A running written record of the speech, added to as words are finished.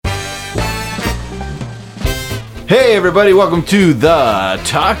Hey everybody, welcome to the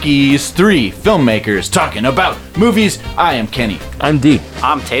Talkies, three filmmakers talking about movies. I am Kenny. I'm Dee.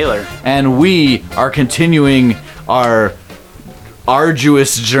 I'm Taylor. And we are continuing our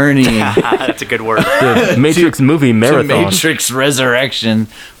arduous journey That's a good word. The Matrix movie to marathon. Matrix Resurrection.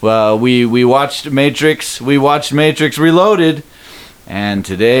 Well, we watched Matrix, Reloaded, and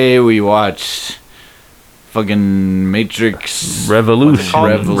today we watched fucking Matrix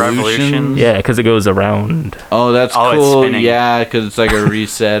Revolution. Yeah, because it goes around. Oh, that's Oh, it's cool. spinning. Yeah, because it's like a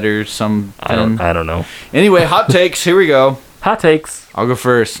reset or something. I don't know. Anyway, hot takes. Here we go. Hot takes. I'll go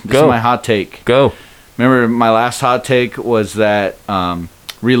first. This Go. is my hot take. Go. Remember, my last hot take was that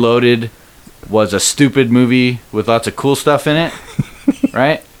Reloaded was a stupid movie with lots of cool stuff in it,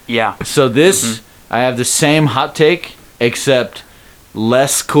 right? Yeah. So this, I have the same hot take, except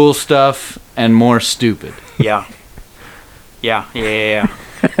less cool stuff and more stupid. Yeah. Yeah.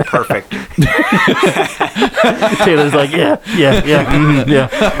 Perfect. Taylor's like, yeah.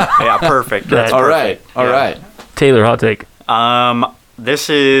 Yeah, perfect. That's All right, perfect. all Yeah. right. Taylor, hot take. This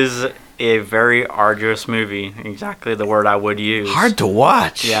is a very arduous movie. Exactly the word I would use. Hard to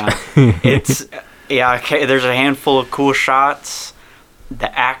watch. Yeah. Okay, there's a handful of cool shots.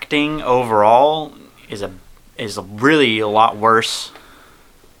 The acting overall is really a lot worse.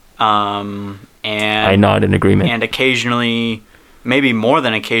 And I nod in agreement. and occasionally, maybe more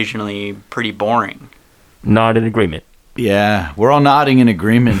than occasionally, pretty boring. Nod in agreement. Yeah, we're all nodding in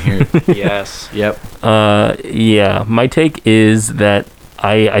agreement here. Yes. Yep. Yeah, my take is that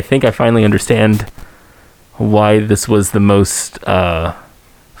I think I finally understand why this was the most, like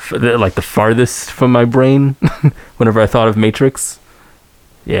the farthest from my brain whenever I thought of Matrix.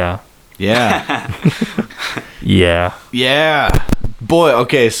 Yeah. Yeah. Yeah. Yeah. Boy,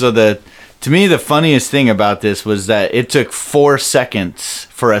 okay, so to me the funniest thing about this was that it took 4 seconds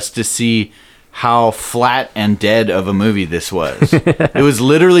for us to see how flat and dead of a movie this was. It was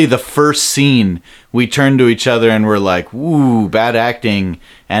literally the first scene we turned to each other and were like, "Ooh, bad acting,"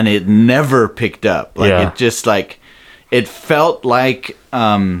 and it never picked up. Like Yeah. it just it felt like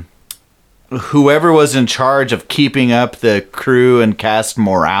whoever was in charge of keeping up the crew and cast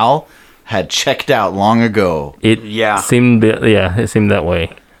morale had checked out long ago. It seemed that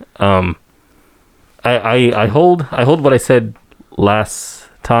way. I hold what I said last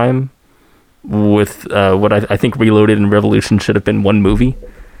time with what I think Reloaded and Revolution should have been one movie.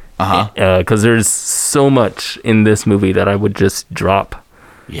 Because there's so much in this movie that I would just drop,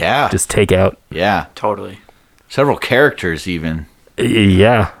 Yeah. just take out. Yeah. Totally. Several characters even.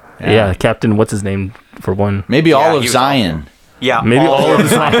 Yeah. Captain, what's his name for one? Maybe Yeah, all of he was Zion. Yeah. Maybe all of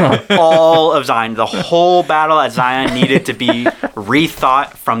Zion. all of Zion. The whole battle at Zion needed to be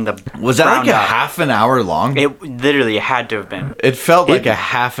rethought from the Was that like ground a up. half an hour long? It literally had to have been. It felt like a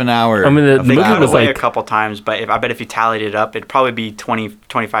half an hour. I mean, the of They movie battle. cut was away like- a couple times, but I bet if you tallied it up, it'd probably be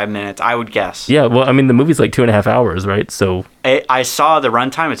 25 minutes, I would guess. Yeah, well, I mean, the movie's like 2.5 hours, right? So, I saw the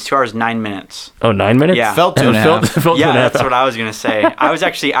runtime. It's 2 hours, 9 minutes. 9 minutes? Yeah. Felt 2.5. Felt Yeah, 2.5 that's hours. what I was going to say. I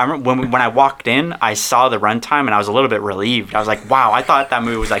remember when I walked in, I saw the runtime and I was a little bit relieved. I was like, wow, I thought that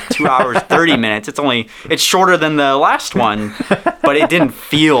movie was like 2 hours, 30 minutes. It's shorter than the last one, but it didn't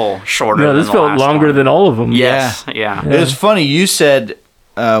feel shorter No, than this the felt last longer one. than all of them. Yes, yeah. It was funny. You said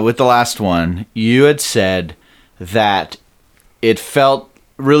with the last one, you had said that it felt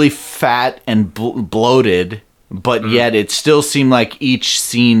really fat and bloated, but yet it still seemed like each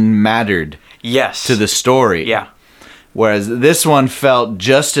scene mattered Yes. to the story. Yeah. Whereas this one felt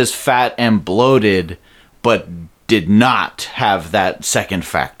just as fat and bloated, but did not have that second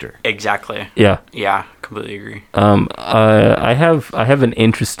factor. Exactly. Yeah. Yeah, completely agree. I have an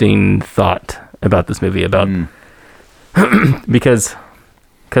interesting thought about this movie because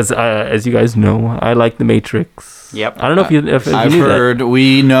as you guys know, I like The Matrix. Yep. I don't know if you I've knew heard,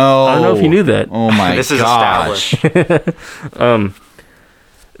 we know. I don't know if you knew that. Oh my This is gosh. established.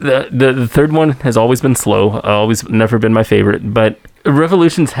 The third one has always been slow. Always never been my favorite. But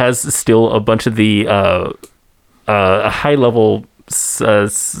Revolutions has still a bunch of the high level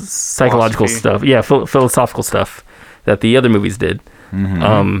psychological Philosophy. stuff. Yeah, philosophical stuff that the other movies did.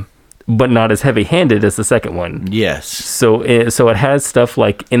 But not as heavy handed as the second one. Yes. So it has stuff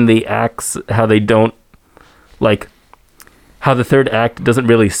like in the acts, how they don't, like, how the third act doesn't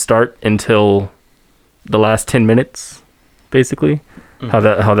really start until the last 10 minutes, basically. How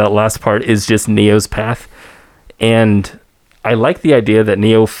that last part is just Neo's path. And I like the idea that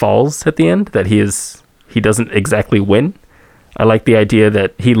Neo falls at the end, that he doesn't exactly win. I like the idea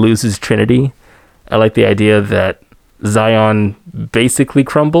that he loses Trinity. I like the idea that Zion basically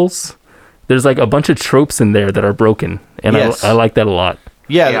crumbles. There's like a bunch of tropes in there that are broken, and Yes. I like that a lot.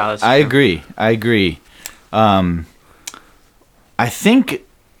 Yeah, Yeah, that's I true. agree. I think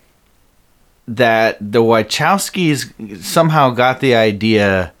that the Wachowskis somehow got the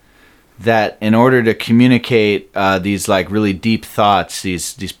idea that in order to communicate these like really deep thoughts,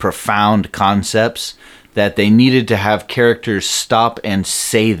 these profound concepts, that they needed to have characters stop and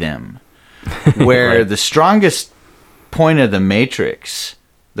say them. Where Right. the strongest point of the Matrix,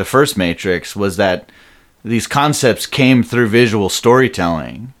 the first Matrix, was that these concepts came through visual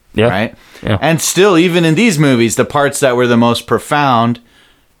storytelling. Yeah. Right? Yeah. And still, even in these movies, the parts that were the most profound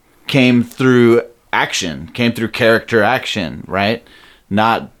came through action, came through character action, right?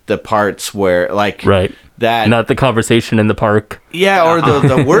 Not the parts where, like, Right. that. Not the conversation in the park. Yeah, or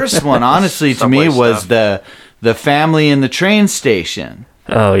the worst one, honestly, to me, Subway was stuff. the family in the train station.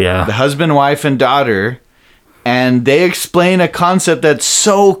 Oh yeah. The husband, wife, and daughter. And they explain a concept that's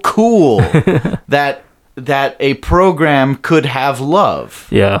so cool that a program could have love,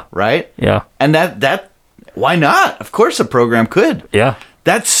 Yeah. right? Yeah. And that why not? Of course a program could. Yeah.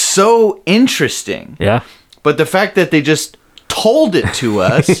 That's so interesting. Yeah. But the fact that they just told it to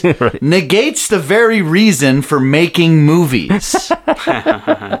us Right. negates the very reason for making movies.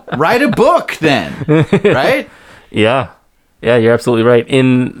 Write a book then, right? Yeah. Yeah, you're absolutely right.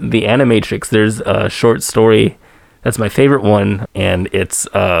 In the Animatrix, there's a short story that's my favorite one, and it's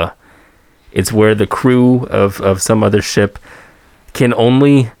where the crew of some other ship can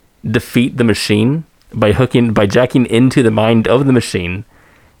only defeat the machine by jacking into the mind of the machine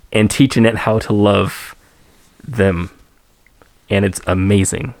and teaching it how to love them. And it's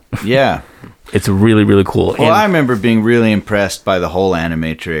amazing. Yeah. It's really, really cool. Well, and I remember being really impressed by the whole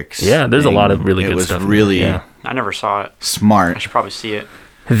Animatrix. Yeah, there's a thing. lot of really good It was stuff. really Yeah. I never saw it. I smart. should probably see it.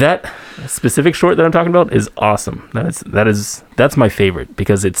 That specific short that I'm talking about is awesome. That's my favorite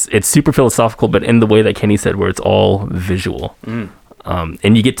because it's super philosophical, but in the way that Kenny said, where it's all visual,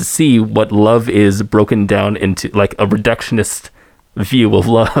 and you get to see what love is broken down into, like a reductionist view of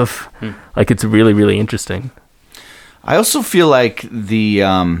love. Like it's really, really interesting. I also feel like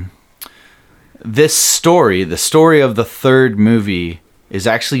this story, the story of the third movie, is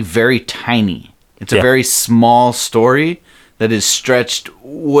actually very tiny. It's a Yeah. very small story that is stretched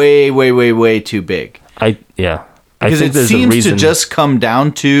way, way, way, way too big. I Because think it there's a seems to reason. just come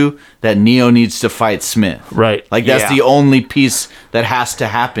down to that Neo needs to fight Smith. Right. Like that's Yeah. the only piece that has to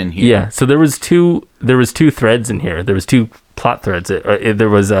happen here. Yeah. So there was two threads in here. There was two plot threads. There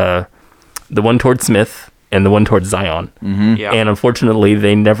was the one towards Smith and the one towards Zion. Yeah. And unfortunately,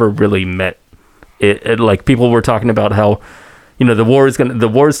 they never really met. It like people were talking about how, the war's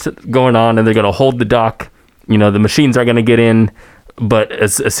going on and they're gonna hold the dock. The machines are gonna get in, but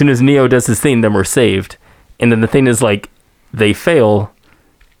as soon as Neo does his thing, then we're saved. And then the thing is, like, they fail,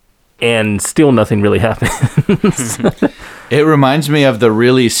 and still nothing really happens. It reminds me of the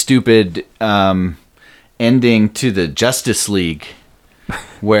really stupid ending to the Justice League,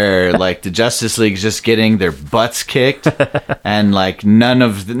 where like the Justice League's just getting their butts kicked, and like none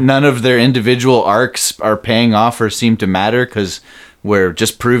of their individual arcs are paying off or seem to matter because we're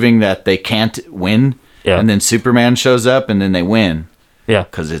just proving that they can't win. Yeah. And then Superman shows up, and then they win Yeah.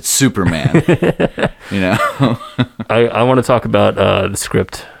 because it's Superman. I want to talk about the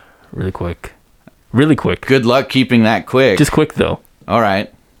script really quick. Really quick. Good luck keeping that quick. Just quick, though. All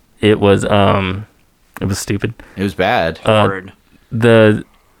right. It was stupid. It was bad. Horrid.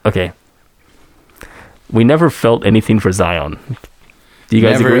 Okay. We never felt anything for Zion. Do you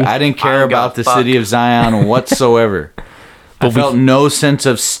guys Never, agree? I didn't care I don't about the give a fuck. city of Zion whatsoever. I we- felt no sense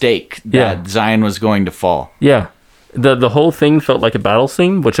of stake that Yeah. Zion was going to fall. Yeah. The whole thing felt like a battle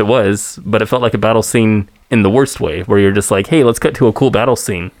scene, which it was, but it felt like a battle scene in the worst way, where you're just like, hey, let's cut to a cool battle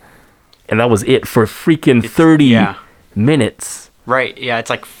scene. And that was it for freaking 30 yeah. minutes. Right. Yeah. It's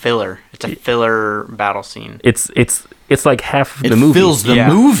like filler. It's a filler battle scene. It's like half of It the movie. fills the Yeah.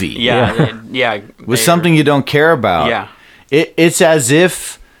 movie Yeah. Yeah. with something you don't care about. Yeah. It's as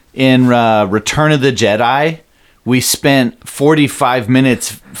if in Return of the Jedi, we spent 45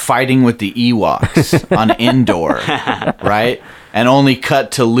 minutes fighting with the Ewoks on Endor, right? And only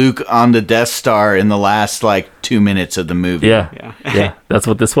cut to Luke on the Death Star in the last, 2 minutes of the movie. Yeah. Yeah. Yeah. That's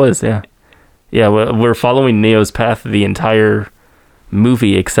what this was. Yeah. Yeah. We're following Neo's path the entire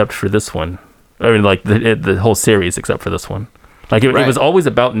movie except for this one. I mean, like the whole series except for this one. Like it Right. was always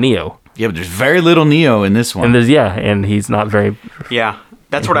about Neo. Yeah, but there's very little Neo in this one. And and he's not very. Yeah.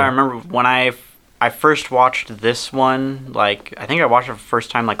 That's what I remember when I first watched this one. Like, I think I watched it for the first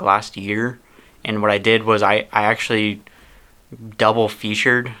time last year. And what I did was I actually double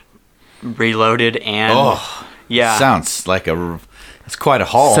featured Reloaded and Oh, yeah. sounds like a It's quite a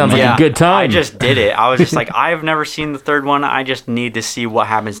haul. Sounds man. like a good time. I just did it. I was just like, I've never seen the third one. I just need to see what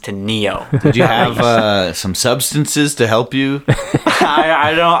happens to Neo. Did you have some substances to help you?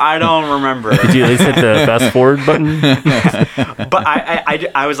 I don't remember. Did you at least hit the fast forward button? But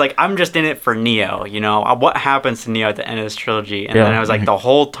I was like, I'm just in it for Neo. You know, what happens to Neo at the end of this trilogy? And Yeah. then I was like, the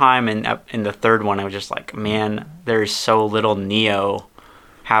whole time in the third one, I was just like, man, there's so little Neo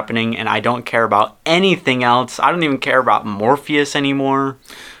happening, and I don't care about anything else. I don't even care about Morpheus anymore.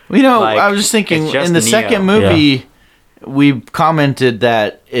 Well, you know, Like, I was just thinking it's just in the Neo. second movie, we commented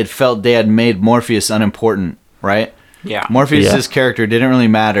that it felt they had made Morpheus unimportant, right? Yeah. Morpheus's character didn't really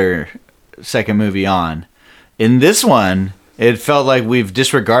matter second movie on. In this one, it felt like we've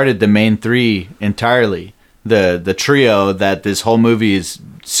disregarded the main three entirely. The trio that this whole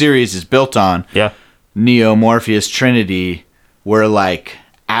series is built on. Yeah. Neo, Morpheus, Trinity were like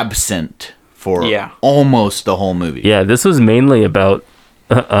absent for Yeah. almost the whole movie. Yeah, this was mainly about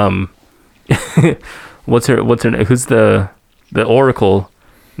what's her name? Who's the Oracle,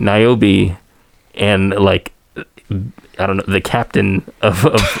 Niobe, and like I don't know, the captain of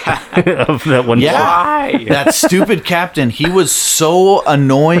of that one. Yeah. Why? That stupid captain, he was so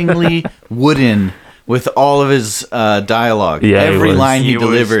annoyingly wooden with all of his dialogue. Yeah, he Every was. line he He was-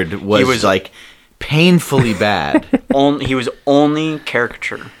 delivered was he was- like painfully bad. He was only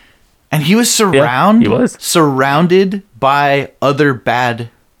caricature. And he was he was. surrounded by other bad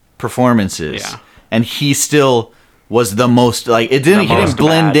performances. Yeah. And he still was the most like he didn't most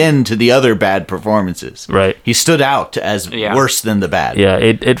blend bad. into the other bad performances. Right. He stood out as Yeah. worse than the bad. Yeah,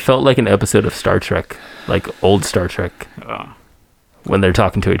 it felt like an episode of Star Trek, like old Star Trek, when they're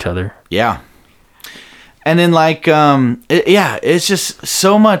talking to each other. Yeah. And then like it's just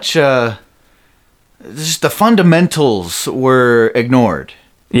so much just the fundamentals were ignored,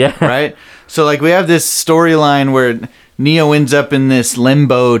 Yeah. right? So like we have this storyline where Neo ends up in this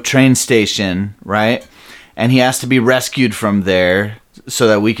limbo train station, right? And he has to be rescued from there so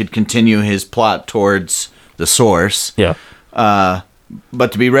that we could continue his plot towards the source. Yeah.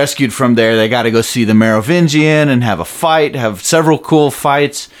 But to be rescued from there, they got to go see the Merovingian and have a fight, have several cool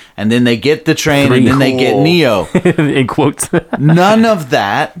fights, and then they get the train and then they get Cool. Neo. In quotes. None of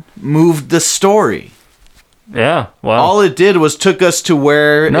that moved the story. Yeah. Wow. All it did was took us to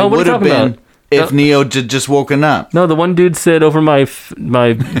where No, it what are would you have talking been about? if No. Neo had just woken up. No, the one dude said over my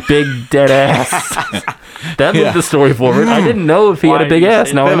big dead ass. That moved Yeah. the story forward. I didn't know if he had Why a big did you ass.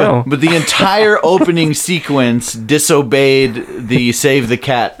 say Now I that? know. But the entire opening sequence disobeyed the save the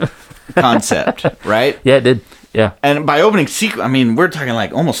cat concept, right? Yeah, it did. Yeah. And by opening sequence, I mean, we're talking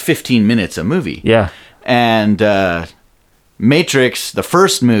like almost 15 minutes a movie. Yeah. And Matrix, the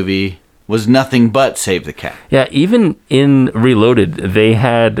first movie, was nothing but save the cat. Yeah, even in Reloaded, they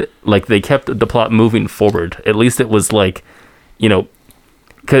had like they kept the plot moving forward. At least it was like, you know,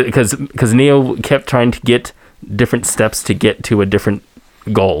 because Neo kept trying to get different steps to get to a different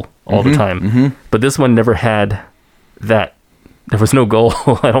goal all the time. But this one never had that. There was no goal.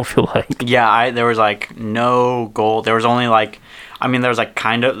 I don't feel like. Yeah, there was like no goal. There was only like, I mean, there was like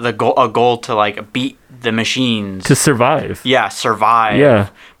kind of a goal to like beat the machines. To survive. Yeah, survive. Yeah.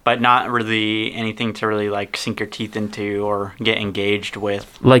 But not really anything to really like sink your teeth into or get engaged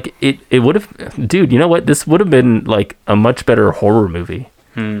with. Like it would have, dude. You know what? This would have been like a much better horror movie.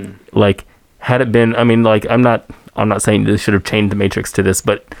 Like had it been, I mean, like I'm not saying they should have changed the Matrix to this,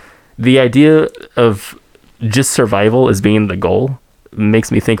 but the idea of just survival as being the goal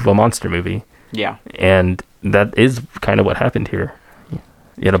makes me think of a monster movie, Yeah. and that is kind of what happened here.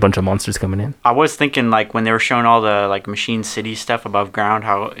 You had a bunch of monsters coming in. I was thinking like when they were showing all the like Machine City stuff above ground,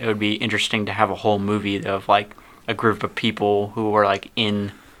 how it would be interesting to have a whole movie of like a group of people who were like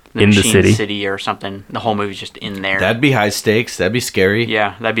in the In the Machine city. or something. The whole movie's just in there. That'd be high stakes. That'd be scary.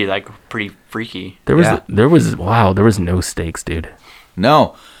 Yeah, that'd be like pretty freaky. There was Yeah. there was no stakes, dude.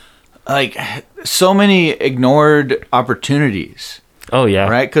 No. Like, so many ignored opportunities, Oh yeah,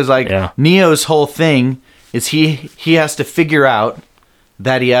 right? Because, like, Yeah. Neo's whole thing is he has to figure out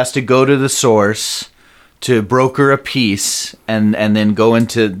that he has to go to the source to broker a peace and then go in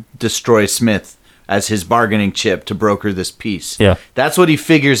to destroy Smith as his bargaining chip to broker this peace. Yeah. That's what he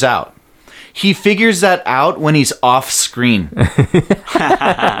figures out. He figures that out when he's off screen.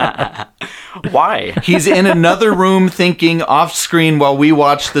 Why? He's in another room thinking off screen while we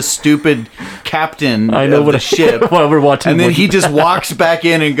watch the stupid captain I know of what the ship. while we're watching. And then he just walks back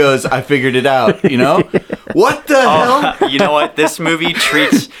in and goes, I figured it out, you know? What the hell? You know what? This movie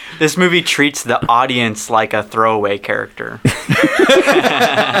treats the audience like a throwaway character.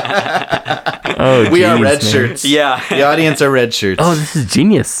 Oh, We are genius, red man. shirts. Yeah. The audience are red shirts. Oh, this is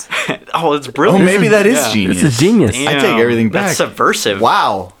genius. Oh, it's brilliant. Oh, maybe that is Yeah. genius. This is genius. I take everything back. That's subversive.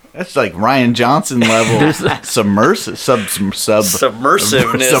 Wow. That's like Ryan Johnson level submersive. Submersiveness.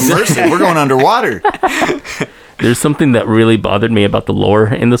 Submersive. We're going underwater. There's something that really bothered me about the lore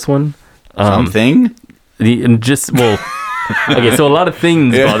in this one. Something? Okay, so a lot of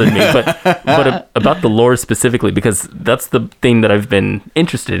things bothered me, but about the lore specifically, because that's the thing that I've been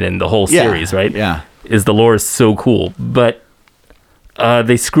interested in the whole series, right? Yeah. Is the lore is so cool, but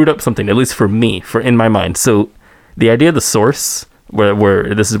they screwed up something, at least for me, in my mind. So the idea of the source,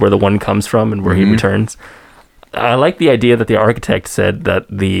 where this is where the one comes from and where he returns, I like the idea that the architect said that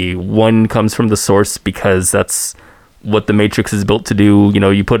the one comes from the source because that's what the Matrix is built to do. You know,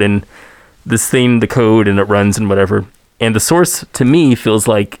 you put in this thing, the code, and it runs and whatever. And the source, to me, feels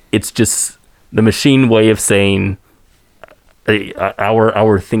like it's just the machine way of saying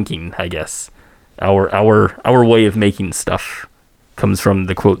our thinking, I guess. Our way of making stuff comes from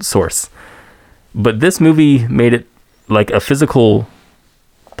the quote source. But this movie made it like a physical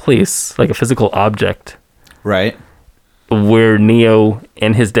place, like a physical object, Right. where Neo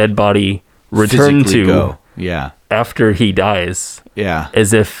and his dead body return Physically to go. Yeah. after he dies, Yeah.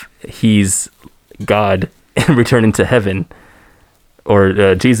 as if he's God and returning to heaven,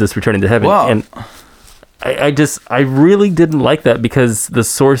 or Jesus returning to heaven. Well- And I really didn't like that, because the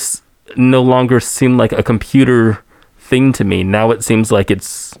source no longer seemed like a computer thing to me. Now it seems like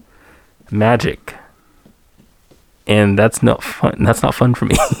it's magic. And that's not fun. That's not fun for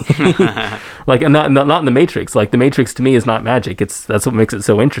me. Like not in the Matrix. Like the Matrix to me is not magic. That's what makes it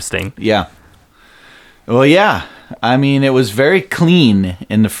so interesting. Yeah. Well, yeah. I mean, it was very clean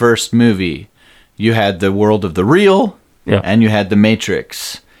in the first movie. You had the world of the real, Yeah. and you had the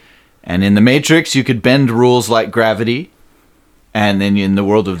Matrix. And in the Matrix, you could bend rules like gravity, and then in the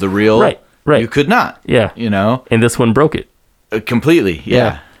world of the real, Right. you could not. Yeah. You know, And this one broke it. completely.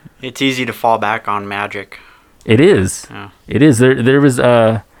 Yeah. It's easy to fall back on magic. It is. Yeah. It is. There was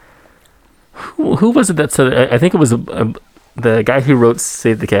who was it that said? I think it was the guy who wrote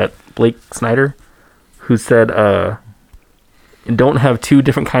Save the Cat, Blake Snyder, who said, "Don't have two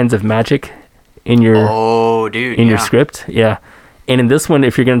different kinds of magic in your Oh, dude. your script." Yeah. And in this one,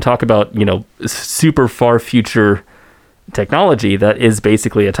 if you're going to talk about, you know, super far future technology that is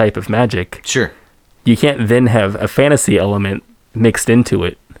basically a type of magic, Sure. you can't then have a fantasy element mixed into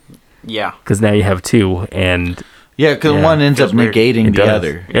it, Yeah. because now you have two, and Yeah, because Yeah. one ends up Feels weird. negating It the does.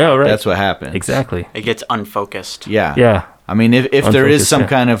 other. Yeah, right. That's what happens. exactly. It gets unfocused. Yeah. Yeah. I mean, if there is Unfocused, some yeah.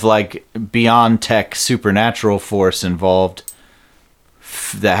 kind of like beyond tech supernatural force involved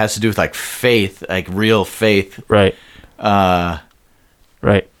that has to do with like faith, like real faith, Right.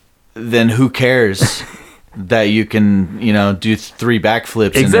 Right. then who cares that you can, you know, do 3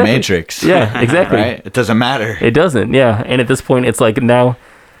 backflips in the Matrix? Yeah, exactly. Right? It doesn't matter. It doesn't. Yeah. And at this point, it's like now,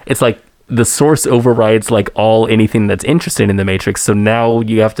 it's like the source overrides like anything that's interesting in the Matrix. So now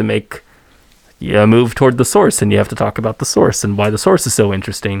you have to make a move toward the source, and you have to talk about the source and why the source is so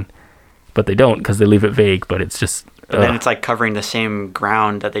interesting. But they don't, because they leave it vague. But it's just. But then it's like covering the same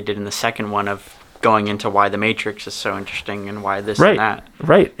ground that they did in the second one of going into why the Matrix is so interesting and why this right. and that.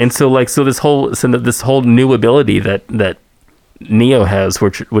 Right. And so this whole new ability that Neo has,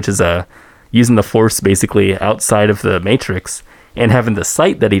 which is using the Force basically outside of the Matrix, and having the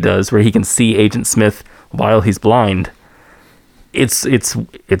sight that he does, where he can see Agent Smith while he's blind. It's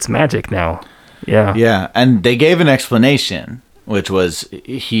magic now. Yeah. Yeah, and they gave an explanation, which was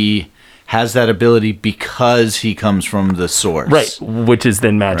he has that ability because he comes from the source. Right. Which is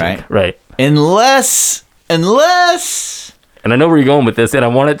then magic. Right. Unless And I know where you're going with this, and I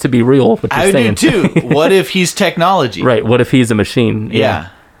want it to be real. What you're I saying. do too. What if he's technology? Right. What if he's a machine? Yeah.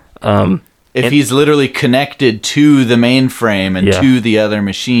 If and- he's literally connected to the mainframe and Yeah. to the other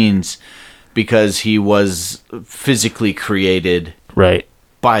machines because he was physically created Right.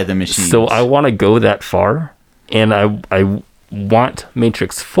 by the machines. So I want to go that far, and I want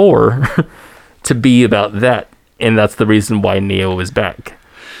Matrix 4 to be about that, and that's the reason why Neo is back.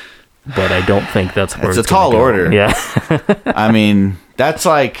 But I don't think that's where It's a it's gonna tall go. order. Yeah. I mean, that's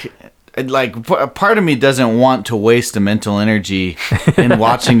like part of me doesn't want to waste the mental energy in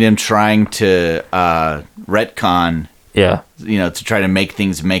watching them trying to retcon, Yeah. you know, to try to make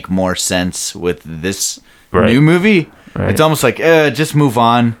things make more sense with this Right. new movie. Right. It's almost like, just move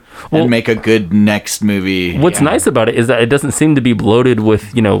on Well- and make a good next movie. What's nice about it is that it doesn't seem to be bloated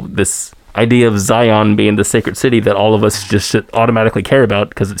with, you know, this idea of Zion being the sacred city that all of us just should automatically care about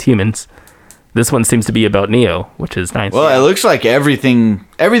because it's humans. This one seems to be about Neo, which is nice. Well, it looks like everything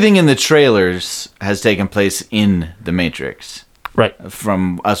in the trailers has taken place in the Matrix, right.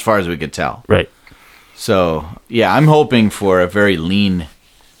 from as far as we could tell. Right. So, yeah, I'm hoping for a very lean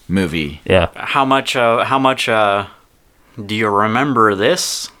movie. Yeah. How much do you remember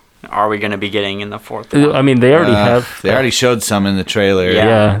this? Are we going to be getting in the fourth one? I mean, they already have. They already showed some in the trailer.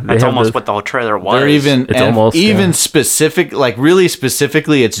 Yeah, they that's have almost the- what the whole trailer was. They're even It's and almost, even yeah. specific, like really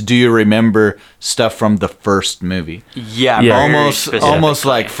specifically. It's do you remember stuff from the first movie? yeah, Yeah. very Almost specifically.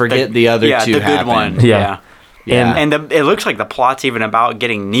 like forget the other two the good happened. one. Yeah. Yeah. And it looks like the plot's even about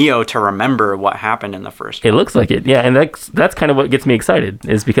getting Neo to remember what happened in the first. It looks like it. Yeah, and that's kind of what gets me excited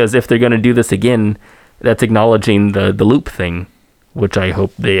is because if they're going to do this again, that's acknowledging the loop thing, which I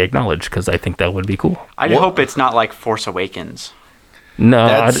hope they acknowledge because I think that would be cool. I hope it's not like Force Awakens. No,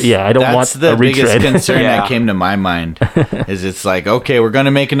 I don't want that's the a biggest retread. concern Yeah. that came to my mind. Is it's like, okay, we're gonna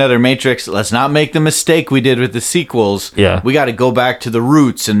make another Matrix. Let's not make the mistake we did with the sequels. Yeah. we got to go back to the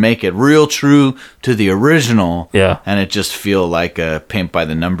roots and make it real true to the original. Yeah. and it just feel like a paint by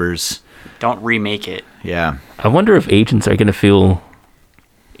the numbers. Don't remake it. Yeah, I wonder if agents are going to feel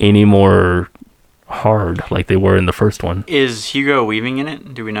any more hard like they were in the first one. Is Hugo Weaving in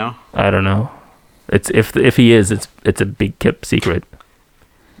it? Do we know? I don't know. It's if he is, it's a big kept secret.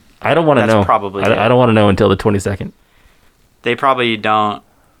 I don't want to That's know. probably it. I don't want to know until the 22nd. They probably don't.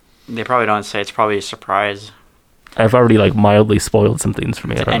 They probably don't say. It's probably a surprise. I've already like mildly spoiled some things for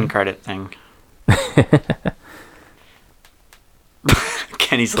me. I don't End know. credit thing.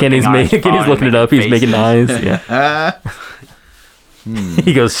 Kenny's Kenny's looking it up. He's making eyes. Yeah.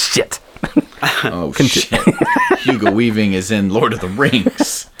 He goes shit. oh shit. Hugo Weaving is in Lord of the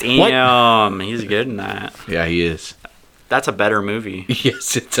Rings. Damn, he's good in that. Yeah, he is. That's a better movie.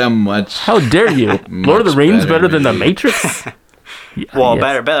 Yes, it's a much. How dare you? Lord of the Much Rings better better than the movie. Matrix? Yeah, Well,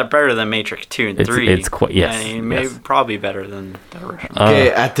 yes. better than Matrix 2 and It's- 3. it's quite- yes, I mean, maybe yes. probably better than the original. Okay,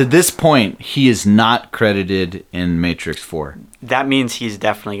 at to this point, he is not credited in Matrix 4. That means he's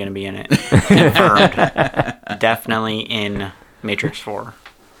definitely going to be in it. Confirmed. Definitely in Matrix 4.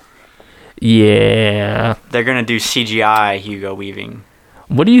 Yeah. They're going to do CGI Hugo Weaving.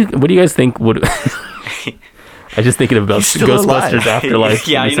 What do you guys think would? I just thinking about He's still Ghostbusters alive. Afterlife.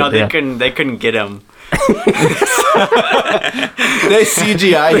 Yeah, you know, Yeah. they couldn't get him. They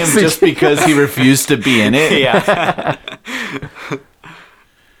CGI him just because he refused to be in it. Yeah.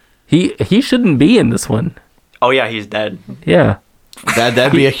 He shouldn't be in this one. Oh yeah, he's dead. Yeah.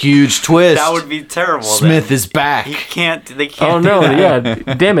 That'd be a huge twist. That would be terrible. Smith then. is back. He can't. They can't. Oh do no. that.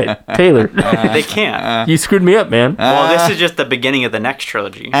 Yeah. Damn it, Taylor. They can't. You screwed me up, man. Well, this is just the beginning of the next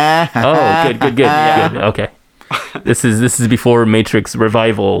trilogy. Oh, good. Good. Okay. This is before Matrix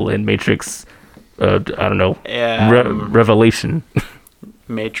Revival and Matrix. I don't know. Revelation.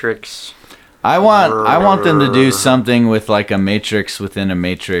 Matrix. I want them to do something with like a Matrix within a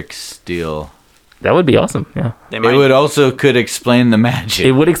Matrix deal. That would be awesome. Yeah. They It would also could explain the magic.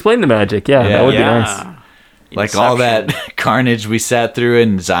 It would explain the magic. Yeah. That would be nice. Like all Inception. that carnage we sat through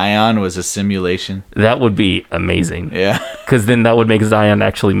in Zion was a simulation. That would be amazing. Yeah. Because then that would make Zion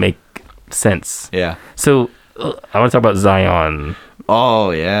actually make sense. Yeah. So I want to talk about Zion.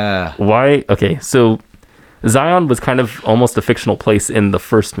 Oh, yeah. Why? Okay, so Zion was kind of almost a fictional place in the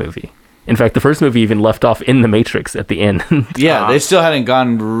first movie. In fact, the first movie even left off in the Matrix at the end. Yeah, they still hadn't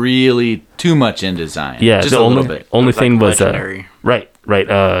gone really too much into Zion. Yeah, just the a only, little bit. only It was, thing like, was legendary.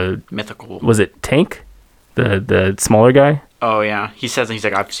 right. Mythical. Was it Tank, the smaller guy? Oh yeah, he says he's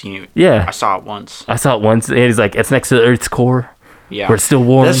like I've seen it. Yeah. I saw it once. I saw it once, and he's like, it's next to the Earth's core, Yeah. where it's still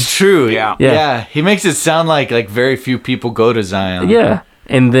warm. That's true. Yeah. Yeah. He makes it sound like very few people go to Zion. Yeah,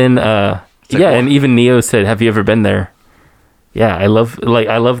 and then and even Neo said, "Have you ever been there?" Yeah, I love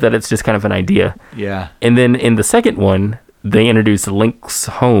that it's just kind of an idea. Yeah. And then in the second one, they introduce Link's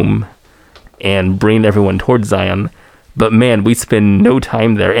home and bring everyone towards Zion. But man, we spend no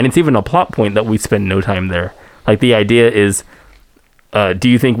time there, and it's even a plot point that we spend no time there. Like the idea is, do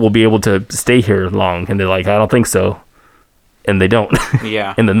you think we'll be able to stay here long? And they're like, I don't think so, and they don't.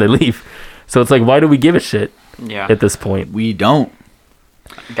 Yeah. And then they leave. So it's like, why do we give a shit Yeah. at this point? We don't.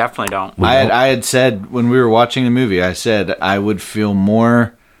 Definitely don't. I had said when we were watching the movie, I said I would feel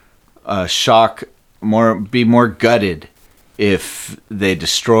more shock, be more gutted if they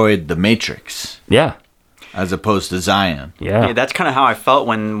destroyed the Matrix Yeah, as opposed to Zion. yeah, Yeah, that's kind of how I felt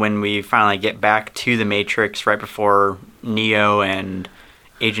when we finally get back to the Matrix right before Neo and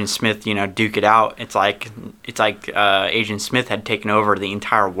Agent Smith, duke it out. It's like Agent Smith had taken over the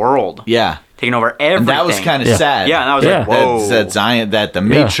entire world, Yeah. taken over everything. And that was kind of Yeah. sad. Yeah, and I was Yeah. like, whoa. That the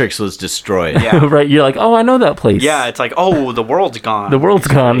Matrix was destroyed. Yeah. right. You're like, oh, I know that place. Yeah, it's like, oh, the world's gone. The world's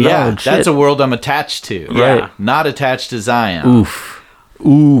gone. Yeah, Oh, that's shit. a world I'm attached to. Yeah. Right. Not attached to Zion. Oof.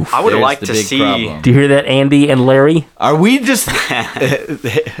 Ooh. I would There's like the to big see. problem. Do you hear that, Andy and Larry? Are we just?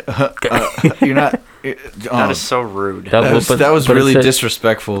 You're not. That is so rude. That was but it really said-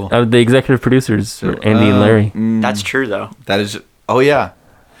 disrespectful. The executive producers were Andy and Larry. That's true though. That is. Oh yeah.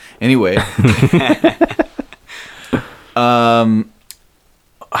 Anyway.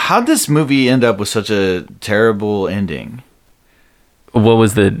 How'd this movie end up with such a terrible ending? What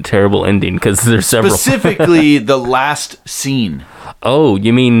was the terrible ending? Because there's several. Specifically, the last scene. Oh,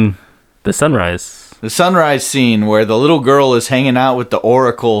 you mean the sunrise? The sunrise scene where the little girl is hanging out with the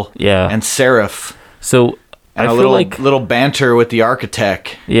Oracle Yeah. and Seraph. So And I a feel like little banter with the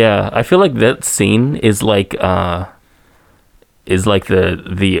architect. yeah, I feel like that scene is like the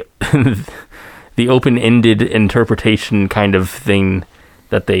the open-ended interpretation kind of thing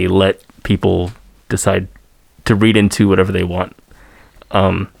that they let people decide to read into whatever they want.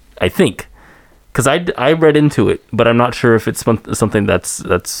 I think, because I read into it, but I'm not sure if it's something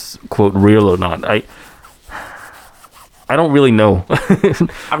that's quote real or not. I don't really know. I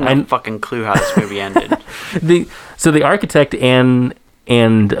have no fucking clue how this movie ended. So the architect and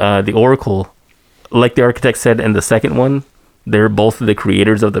the Oracle, like the architect said in the second one, they're both the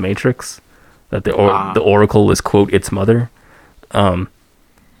creators of the Matrix. That the Oracle is quote its mother,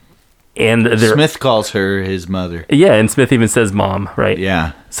 and Smith calls her his mother. yeah, and Smith even says mom, right?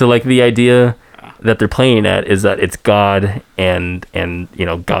 Yeah. So like the idea that they're playing at is that it's God and you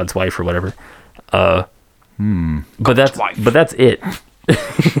know God's wife or whatever. But that's it.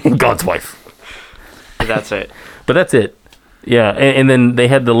 God's wife. That's it. But that's it. Yeah, and then they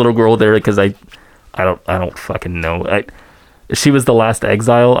had the little girl there because I don't fucking know. She was the last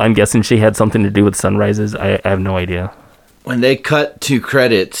exile. I'm guessing she had something to do with sunrises. I have no idea. When they cut to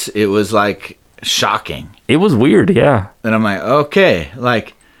credits, it was like shocking. It was weird, yeah. And I'm like, okay,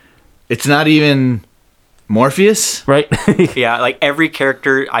 like it's not even Morpheus. Right? Yeah, like every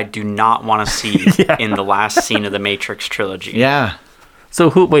character I do not want to see in the last scene of the Matrix trilogy. Yeah.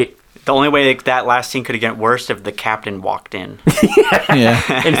 So wait. The only way that last scene could have gotten worse if the captain walked in. Yeah.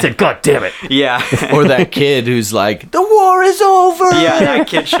 And he said, God damn it. Yeah. Or that kid who's like, the war is over. Yeah, that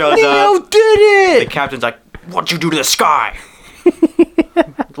kid shows Neo up. did The it. captain's like, what'd you do to the sky?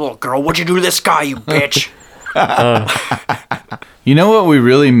 Little girl, what'd you do to the sky, you bitch? You know what we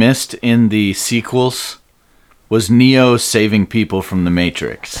really missed in the sequels was Neo saving people from the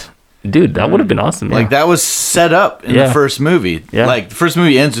Matrix. Dude, that would have been awesome. Like Yeah. that was set up in Yeah. the first movie. Yeah. Like the first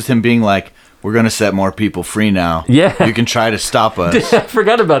movie ends with him being like, we're going to set more people free now. Yeah. You can try to stop us. I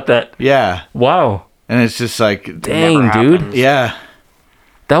forgot about that. Yeah. Wow. And it's just like, Dang, Never dude. happened. yeah.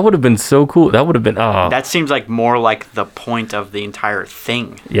 That would have been so cool. That would have been, That seems like more like the point of the entire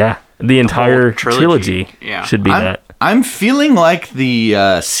thing. yeah. The entire trilogy. trilogy Yeah. should be that. I'm feeling like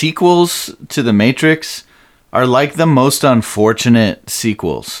the sequels to The Matrix are like the most unfortunate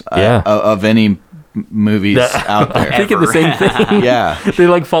sequels Yeah. of any movies out I'm there. thinking the same thing. Yeah. They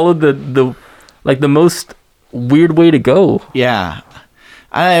like followed the most weird way to go. Yeah.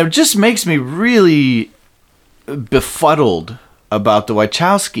 And it just makes me really befuddled about the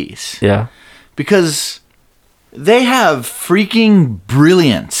Wachowskis. Yeah. Because they have freaking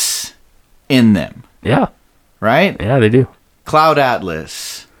brilliance in them, Yeah. right? Yeah, they do. Cloud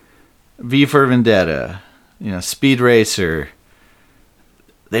Atlas, V for Vendetta, Speed Racer.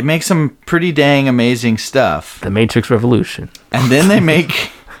 They make some pretty dang amazing stuff. The Matrix Revolution. And then they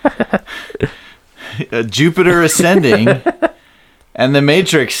make Jupiter Ascending and the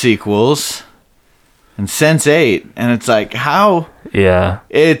Matrix sequels and Sense8. And it's like, how? Yeah.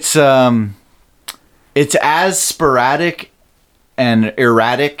 It's as sporadic and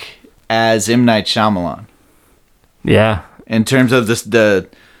erratic as M. Night Shyamalan Yeah. in terms of the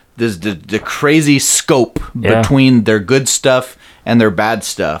crazy scope Yeah. between their good stuff and their bad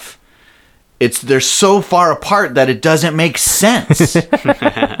stuff. They're so far apart that it doesn't make sense,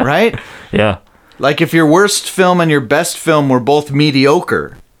 right? Yeah. Like if your worst film and your best film were both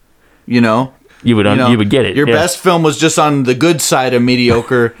mediocre, You would you would get it. Your Yeah. best film was just on the good side of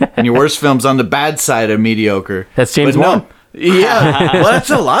mediocre, and your worst film's on the bad side of mediocre. That's James But no- Wan. Yeah, well, that's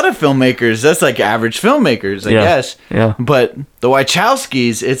a lot of filmmakers. That's like average filmmakers, I Yeah. guess. Yeah. But the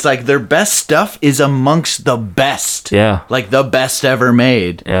Wachowskis, it's like their best stuff is amongst the best. Yeah. Like the best ever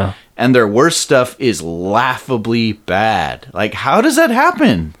made. Yeah. And their worst stuff is laughably bad. Like, how does that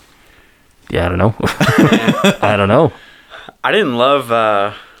happen? Yeah, I don't know. I don't know. I didn't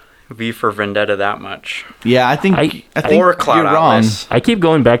love V for Vendetta that much. Yeah, I think Or Cloud you're wrong. Atlas. I keep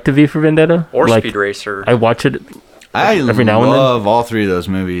going back to V for Vendetta. Or like, Speed Racer. I watch it I every now and then. love all three of those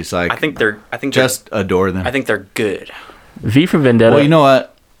movies. Like, I think they're just adore them. I think they're good. V for Vendetta. Well, you know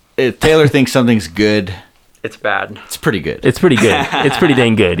what? If Taylor thinks something's good, It's bad. It's pretty good. It's pretty good. It's pretty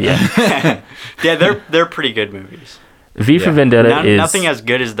dang good. Yeah. Yeah, they're pretty good movies. V for Yeah. Vendetta is Nothing as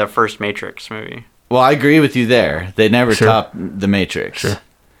good as the first Matrix movie. Well, I agree with you there. They never Sure. topped The Matrix. Sure.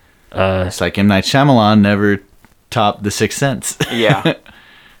 It's like M. Night Shyamalan never topped The Sixth Sense. Yeah.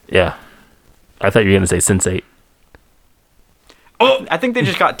 Yeah. I thought you were gonna say Sense8. Oh, I think they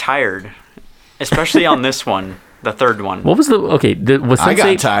just got tired, especially on this one, the third one. What was the okay? Was I got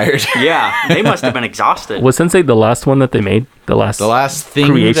Sense8 tired. Yeah, they must have been exhausted. was Sense8 the last one that they made? The last thing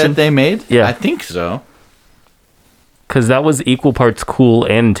creation? that they made? Yeah. I think so. Because that was equal parts cool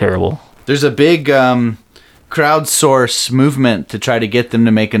and terrible. There's a big crowdsource movement to try to get them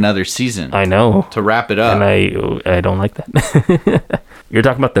to make another season. I know, to wrap it up. and I don't like that. You're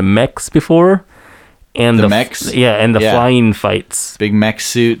talking about the mechs before, and The the mechs? yeah, and the Yeah. flying fights. Big mech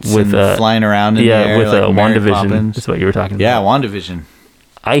suits With, and flying around in Yeah, the air with like Mary WandaVision. Poppins. That's what you were talking Yeah, about. WandaVision.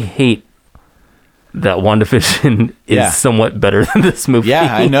 I hate that WandaVision is Yeah. somewhat better than this movie.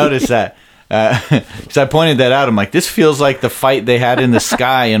 Yeah, I noticed that. Because I pointed that out. I'm like, this feels like the fight they had in the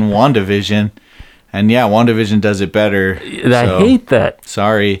sky in WandaVision. And yeah, WandaVision does it better. I so, hate that.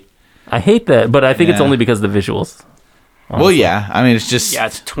 Sorry. I hate that, but I think it's Yeah. only because of the visuals. Well, yeah. I mean, it's just... Yeah,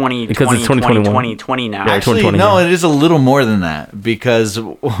 it's 20, Because 20, it's 2021. 2020 now. Yeah, Actually, 2020, no, yeah. it is a little more than that. Because...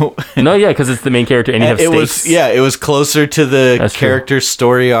 No, yeah, because it's the main character, and you have it stakes. was it was closer to the That's true. character's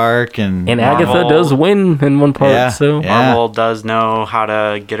story arc and And Agatha Marvel. does win in one part, Yeah, so yeah. Marvel does know how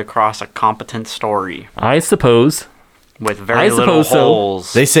to get across a competent story I suppose. with very I little suppose so.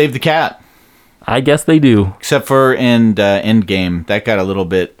 holes. they saved the cat, I guess they do. except for in Endgame. That got a little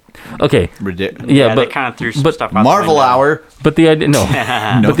bit Okay, ridiculous. yeah, they but kind of threw some but stuff out Marvel the window. Hour. but the idea no,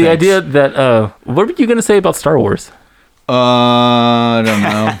 No but the thanks. idea that what were you gonna say about Star Wars? I don't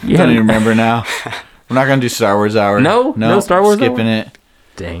know. Yeah. Don't even remember now. We're not gonna do Star Wars Hour. No Star Wars Skipping Hour? it.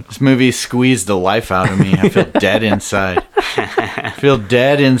 Dang. This movie squeezed the life out of me. I feel dead inside. I feel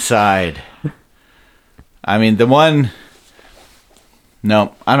dead inside. I mean, the one.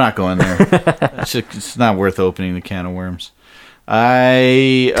 No, I'm not going there. It's not worth opening the can of worms.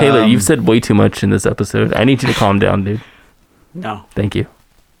 Taylor, you've said way too much in this episode. I need you to calm down, dude. No. Thank you.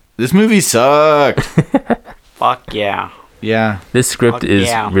 This movie sucked. Fuck yeah. Yeah. This script Fuck is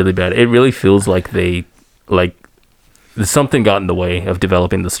yeah. really bad. It really feels like something got in the way of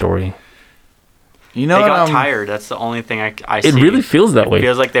developing the story. You know They what? got tired. That's the only thing I see. It really feels that It way.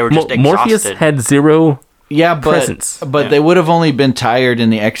 feels like they were just Morpheus exhausted. had zero. Yeah, but presence. but Yeah. they would have only been tired in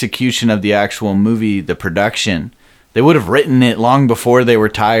the execution of the actual movie, the production. They would have written it long before they were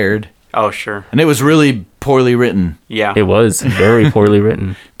tired, Oh, sure. and it was really poorly written. Yeah. It was very poorly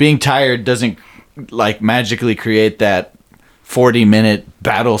written. Being tired doesn't like magically create that 40-minute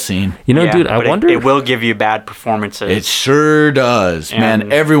battle scene. You know, Yeah, dude, I but wonder. It will give you bad performances. It sure does, man.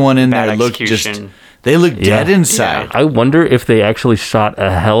 And Everyone in bad there looked just. execution. They look dead Yeah. inside. I wonder if they actually shot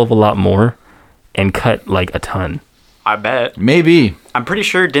a hell of a lot more and cut like a ton. I bet. Maybe. I'm pretty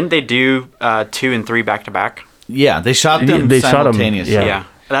sure. Didn't they do 2 and 3 back to back? Yeah, they shot them They shot 'em, simultaneously. Yeah. Yeah.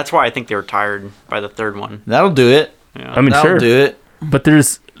 That's why I think they were tired by the third one. That'll do it. Yeah. I mean, That'll sure, do it. but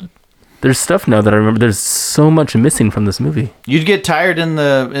there's stuff now that I remember. There's so much missing from this movie. You'd get tired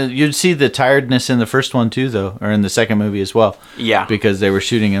you'd see the tiredness in the first one too, though, or in the second movie as well. Yeah. Because they were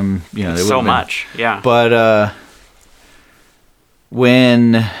shooting him, they so would've been- much. Yeah. But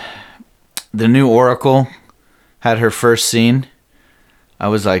when the new Oracle had her first scene, I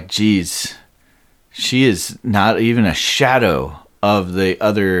was like, geez, she is not even a shadow of the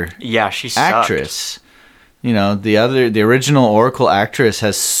other yeah, she sucked. actress. The original Oracle actress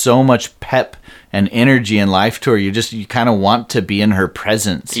has so much pep and energy and life to her. You kind of want to be in her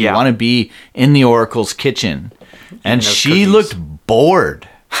presence. You Yeah. want to be in the Oracle's kitchen. And those she cookies. looked bored.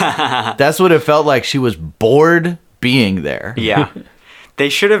 That's what it felt like. She was bored being there. Yeah. They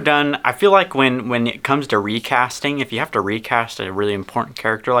should have done. I feel like when it comes to recasting, if you have to recast a really important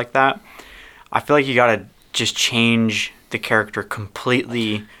character like that, I feel like you got to just change the character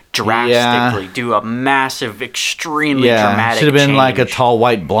completely, drastically. Do a massive, extremely dramatic should have been like a change. tall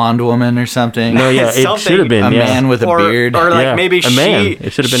white blonde woman or something. No, yeah, it Something- should have been. a yeah. man with a beard. Or like Yeah, maybe a man.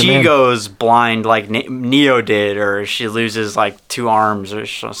 It should have been a she man. goes blind like Neo did, or she loses like 2 arms or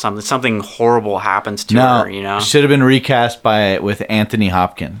something. Something horrible happens to No, her, you know? should have been recast with Anthony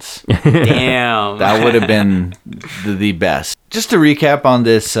Hopkins. Damn. That would have been the best. Just to recap on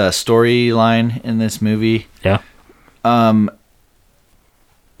this storyline in this movie, Yeah.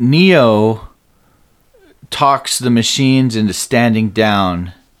 Neo talks the machines into standing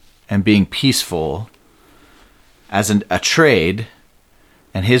down and being peaceful as a trade.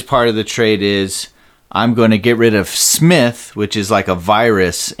 And his part of the trade is, I'm going to get rid of Smith, which is like a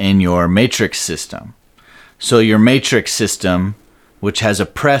virus in your Matrix system. So your Matrix system, which has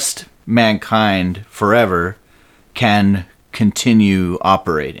oppressed mankind forever, can continue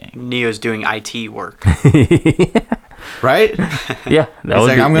operating. Neo's doing IT work. Right? Yeah, that He's would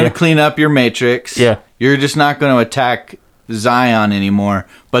like, be, I'm going to yeah. clean up your Matrix. Yeah. You're just not going to attack Zion anymore,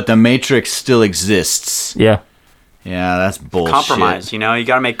 but the Matrix still exists. Yeah. Yeah, that's bullshit. Compromise, you know, you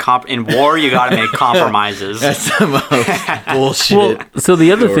gotta make in war. You gotta make compromises. That's the most bullshit. Well, so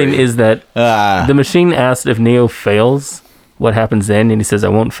the other thing is that Ah. the machine asked if Neo fails, what happens then, and he says, "I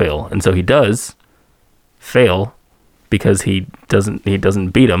won't fail," and so he does fail because he doesn't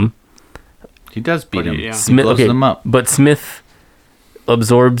beat him. He does beat him. yeah. He Smith, blows okay, them up. but Smith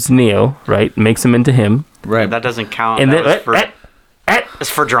absorbs Neo, right? Makes him into him, Right. That doesn't count. and That then was it's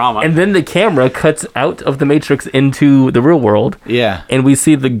for drama. and then the camera cuts out of the Matrix into the real world, Yeah. and we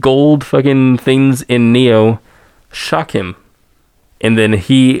see the gold fucking things in Neo shock him, and then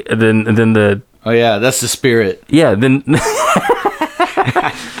then the Oh, yeah. That's the spirit. yeah then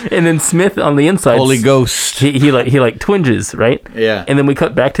and then Smith on the inside, Holy Ghost. he like twinges, right? Yeah. And then we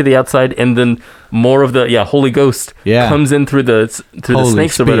cut back to the outside, and then more of the Holy Ghost Yeah. comes in through the Holy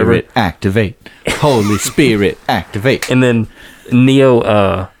snakes or whatever, Spirit, activate. Holy Spirit, activate. and then Neo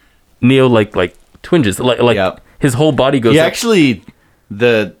like twinges, like Yep. his whole body goes. He up. actually,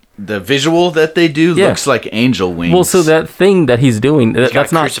 the visual that they do Yeah. looks like angel wings. Well, so that thing that he's doing, He's got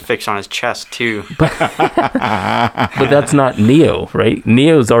that's a not, crucifix on his chest too. but that's not Neo, right?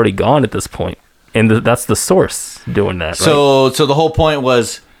 Neo's already gone at this point, and that's the source doing that. Right? So the whole point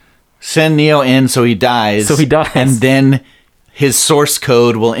was send Neo in so he dies. So he dies. And then his source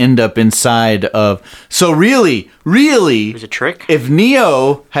code will end up inside of. So really, It was a trick. if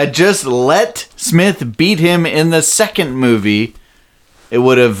Neo had just let Smith beat him in the second movie, it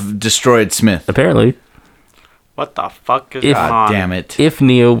would have destroyed Smith. apparently, What the fuck is If- going God on? damn it. if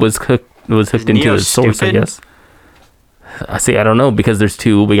Neo was hooked into Neo the source, I stupid? guess. I see. I don't know because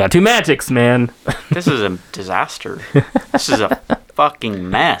we got two magics, man. This is a disaster. This is a fucking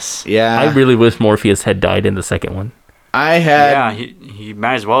mess. Yeah. I really wish Morpheus had died in the second one. I had Yeah, he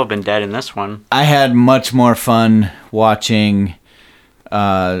might as well have been dead in this one. I had much more fun watching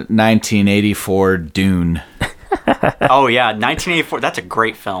 1984 Dune. Oh yeah, 1984. That's a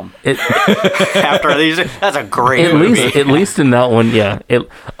great film. It, After these, that's a great movie. at least in that one, yeah.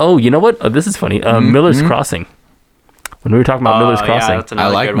 You know what? This is funny. Miller's Crossing. When we were talking about Miller's Yeah, Crossing, that's I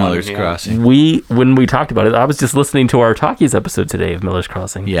another like good one, Miller's yeah. Crossing. when we talked about it, I was just listening to our Talkies episode today of Miller's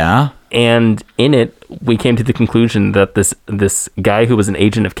Crossing. Yeah. And in it, we came to the conclusion that this guy who was an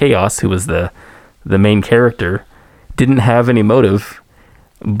agent of chaos, who was the main character, didn't have any motive.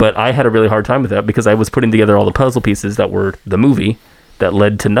 But I had a really hard time with that because I was putting together all the puzzle pieces that were the movie that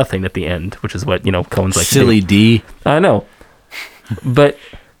led to nothing at the end, which is what, Cohen's like. Silly D. I know. But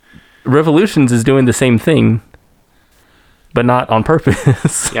Revolutions is doing the same thing, but not on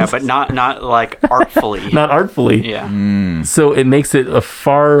purpose. Yeah, but not like artfully. Not artfully. Yeah. So it makes it a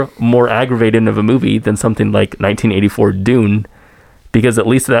far more aggravating of a movie than something like 1984 Dune, because at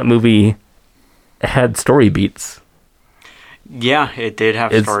least that movie had story beats. Yeah, it did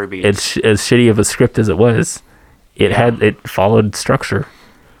have story beats. It's as shitty of a script as it was. It followed structure.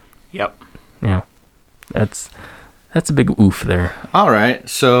 Yep. Yeah, that's a big oof there. All right.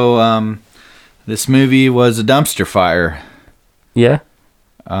 So this movie was a dumpster fire. Yeah,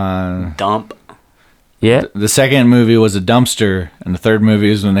 Dump. yeah. The second movie was a dumpster, and the third movie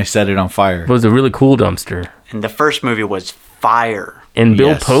is when they set it on fire. It was a really cool dumpster. And the first movie was fire. And Bill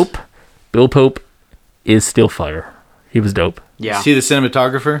Yes. Pope is still fire. He was dope. Yeah. See the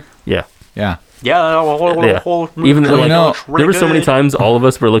cinematographer? Yeah. Yeah. Yeah. Even though, Well, like, you know, there were so many times all of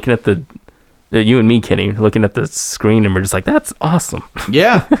us were looking at you and me, Kenny, looking at the screen, and we're just like, "That's awesome."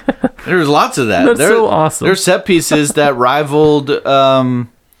 Yeah. There was lots of that. That's so awesome. There's set pieces that rivaled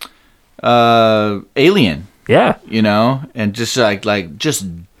Alien, Yeah, and just like just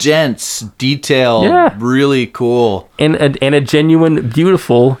dense detail, Yeah. really cool. and a genuine,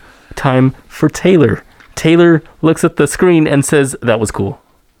 beautiful time for Taylor. Taylor looks at the screen and says, "That was cool."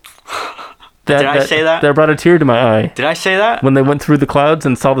 Did I say that? That brought a tear to my eye Did I say that? when they went through the clouds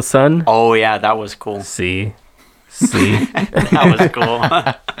and saw the sun. Oh yeah, that was cool. See, That was cool.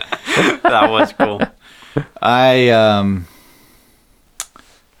 That was cool. I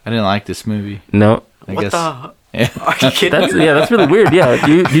didn't like this movie. no, I What guess. the? Yeah. Are you kidding? that's really weird. Yeah,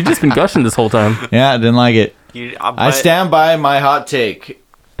 you just been gushing this whole time. Yeah, I didn't like it. I but- stand by my hot take.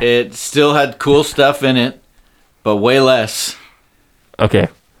 It still had cool stuff in it, but way less. Okay,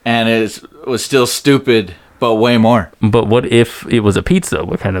 And it was still stupid, but way more. But what if it was a pizza?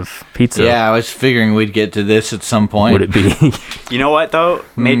 What kind of pizza Yeah, I was figuring we'd get to this at some point. would it be? You know what though?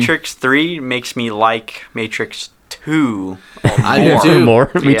 Hmm. Matrix 3 makes me like Matrix 2. I do too.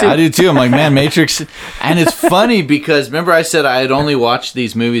 More? Me Yeah. too. I do too. I'm like, man, Matrix. And it's funny because remember I said I had only watched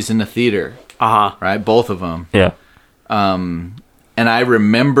these movies in the theater, Uh-huh. right? Both of them. Yeah. And I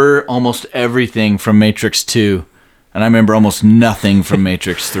remember almost everything from Matrix 2. And I remember almost nothing from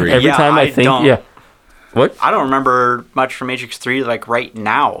Matrix 3. Every Yeah, time I I think, don't. yeah. What? I don't remember much from Matrix 3 like right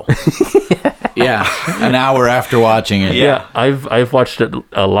now. Yeah, an hour after watching it. Yeah. I've watched it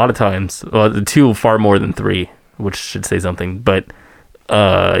a lot of times. Well, the 2 far more than 3, which should say something. But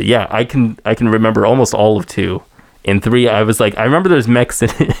yeah, I can remember almost all of 2. In 3, I was like, I remember there's mechs in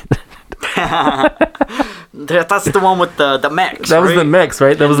it. That's the one with the mechs. That was right? the mechs,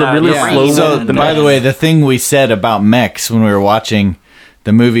 right? That was a Yeah, really yeah. slow So, one. by the way, the thing we said about mechs when we were watching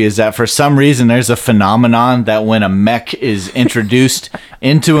the movie is that for some reason there's a phenomenon that when a mech is introduced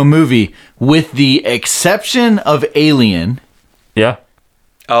into a movie, with the exception of Alien, Yeah.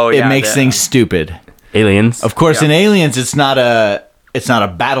 Oh it yeah. makes things stupid. Aliens. Of course, Yeah. in Aliens, it's not a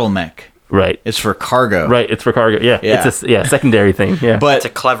battle mech. Right. It's for cargo. Right. It's for cargo. Yeah. Yeah. It's a secondary thing. Yeah. It's a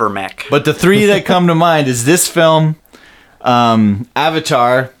But clever mech. the three that come to mind is this film,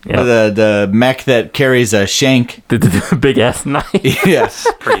 Avatar, Yeah. the mech that carries a shank. the big ass knife. Yes.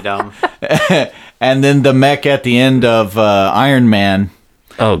 Pretty dumb. And then the mech at the end of Iron Man.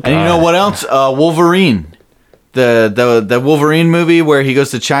 Oh, God. And you know what else? Wolverine. The Wolverine movie where he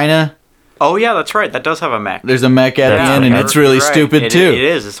goes to China. Oh yeah, that's right. That does have a mech. There's a mech at That's the end, and right. it's really Right. stupid It- too. It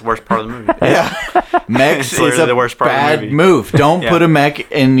is. It's the worst part of the movie. Yeah, mechs It's is literally a the worst part of the bad movie. move. Don't Yeah. put a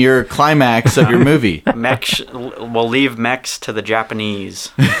mech in your climax of your movie. Mechs will leave mechs to the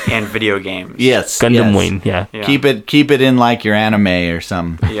Japanese and video games. Yes, Gundam yes. Wing. Yeah. Yeah. Keep it in like your anime or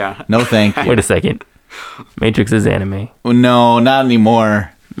something. Yeah. No, thank you. Wait a second. Matrix is anime. No, not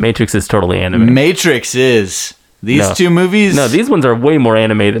anymore. Matrix is totally anime. Matrix is these No. two movies. No, these ones are way more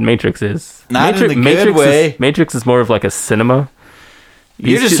anime than Matrix is. Not in the good way. Matrix is more of like a cinema.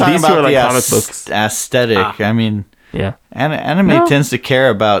 You're These just two- talking these two about are like the comic books. aesthetic. I mean, Yeah. anime No. tends to care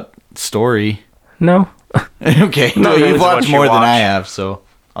about story. No. Okay, No, well, it you've is what watched you more than I watch. have, so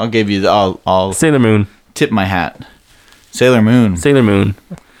I'll give you. I'll Sailor Moon. tip my hat. Sailor Moon. Sailor Moon.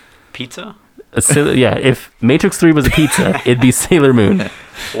 Pizza? Yeah, if Matrix 3 was a pizza, it'd be Sailor Moon.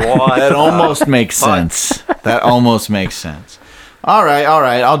 What? That almost makes fuck? sense. That almost makes sense. All right,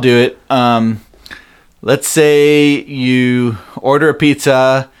 I'll do it. Let's say you order a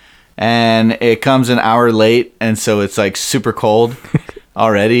pizza and it comes an hour late, and so it's like super cold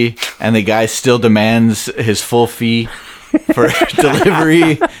already, and the guy still demands his full fee for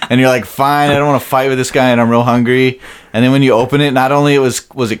delivery, and you're like, fine, I don't want to fight with this guy, and I'm real hungry. And then when you open it, not only was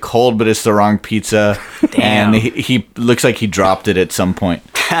it cold, but it's the wrong pizza, Damn. and he looks like he dropped it at some point.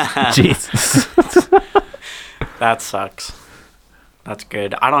 Jesus. That sucks. That's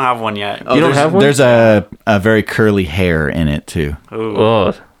good. I don't have one yet. Oh, You don't there's, have one? There's a very curly hair in it too. Ooh.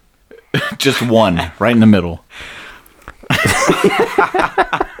 Oh, Just one, right in the middle.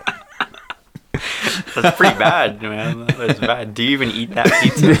 That's pretty bad, man. That's bad. Do you even eat that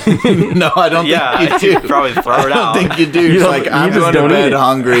pizza? No, I don't Yeah, think you I'd do. probably throw it I out. don't think you do. You It's don't- like, you I'm just going to don't eat bed it.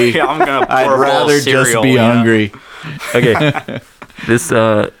 hungry. Yeah, I'm gonna pour I'd a bowl of rather just cereal, be you know? hungry. okay.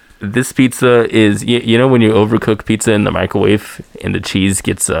 This pizza is you know when you overcook pizza in the microwave and the cheese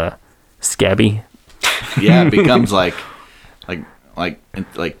gets scabby. Yeah, it becomes like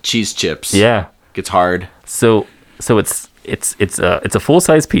cheese chips. Yeah. Gets hard. So it's a full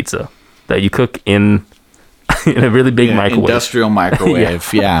size pizza that you cook in in a really big Yeah, microwave, Industrial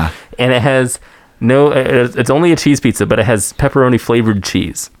microwave. Yeah. and it has no. It's only a cheese pizza, but it has pepperoni flavored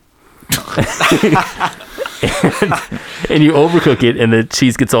cheese. and you overcook it, and the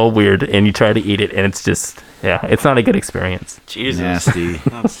cheese gets all weird, and you try to eat it, and it's just it's not a good experience. Jesus. Nasty.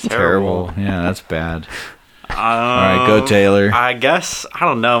 That's terrible. Terrible. Yeah, that's bad. All right, go Taylor. I guess I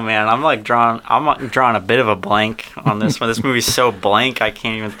don't know, man. I'm drawing a bit of a blank on this one. This movie's so blank, I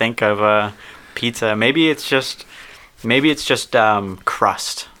can't even think of pizza. Maybe it's just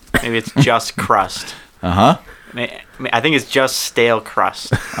crust. Maybe it's just crust. Uh-huh. I think it's just stale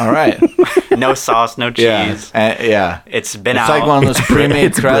crust. All right. No sauce, no cheese. Yeah. Yeah. It's been It's out. like one of those pre-made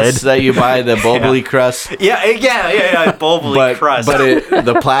It's crusts bread. that you buy, the Boboli crust. yeah, Bulbily crust. But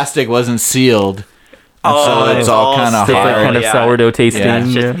the plastic wasn't sealed. And so it's all kind of So it's like hard. kind of yeah. sourdough tasting. Yeah,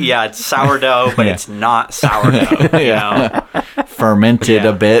 It's just, it's sourdough, but Yeah. it's not sourdough. You know, Fermented Yeah.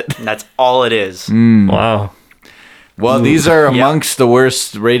 a bit. And that's all it is. Wow. Well, these are amongst the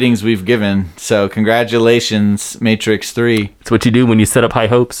worst ratings we've given. So congratulations, Matrix 3. It's what you do when you set up high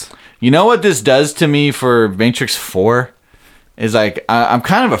hopes. You know what this does to me for Matrix 4? Is like, I'm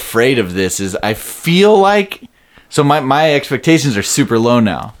kind of afraid of this. Is I feel like... So my expectations are super low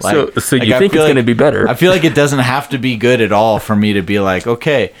now. Like, so like you I think it's feel going to be better? I feel like it doesn't have to be good at all for me to be like,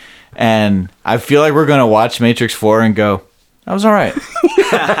 okay. And I feel like we're going to watch Matrix 4 and go, that was all right.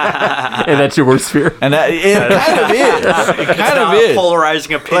 And that's your worst fear? And it kind of is. It kind of is.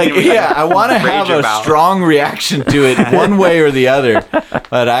 Polarizing opinion. Like, yeah, I want to have a strong reaction to it one way or the other.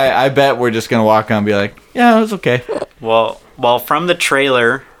 But I bet we're just going to walk on and be like, yeah, it was okay. Well, from the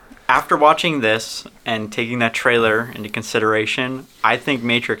trailer, after watching this and taking that trailer into consideration, I think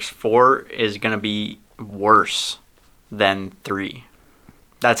Matrix 4 is going to be worse than 3.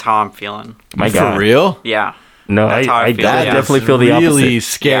 That's how I'm feeling. My God. For real? Yeah. No, That's how I I feel, yeah. definitely feel the opposite. Really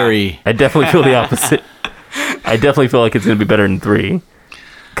scary. I definitely feel the opposite. I definitely feel like it's going to be better than 3.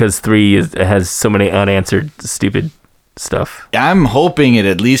 Because 3 has so many unanswered, stupid stuff. I'm hoping it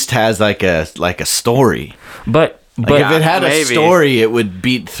at least has like a story. But Like if it had maybe. a story, it would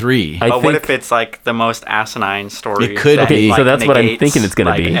beat 3. But what if it's like the most asinine story? It could that, be. like, So that's what I'm negates, thinking it's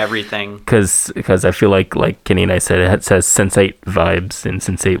gonna like, be. everything. Because I feel like Kenny and I said, it has Sense8 vibes, and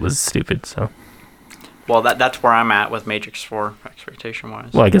Sense8 was stupid. So, Well, that's where I'm at with Matrix 4 expectation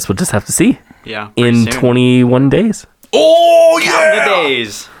wise. well, I guess we'll just have to see Yeah. in pretty soon. 21 days. Oh Count the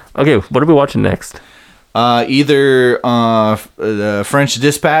days. Okay, what are we watching next? Either the French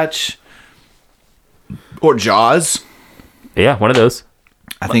Dispatch or Jaws. Yeah, one of those.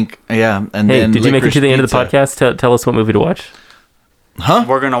 I think, yeah. And Hey, then did you make it Licorice to the end of the Pizza. podcast? Tell us what movie to watch. Huh?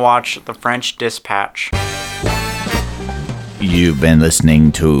 We're gonna watch The French Dispatch. You've been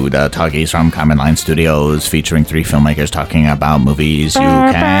listening to the Talkies from Common Line Studios featuring 3 filmmakers talking about movies. You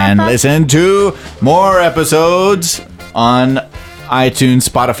can listen to more episodes on iTunes,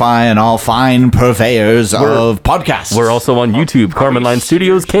 Spotify, and all fine purveyors of podcasts. We're also on YouTube, Carmen Line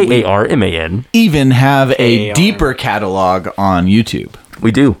Studios, KARMAN. even have a AR. deeper catalog on YouTube.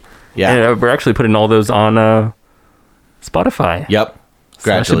 We do. Yeah. And we're actually putting all those on Spotify. Yep. So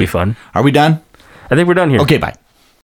that should be fun. Are we done? I think we're done here. Okay, bye.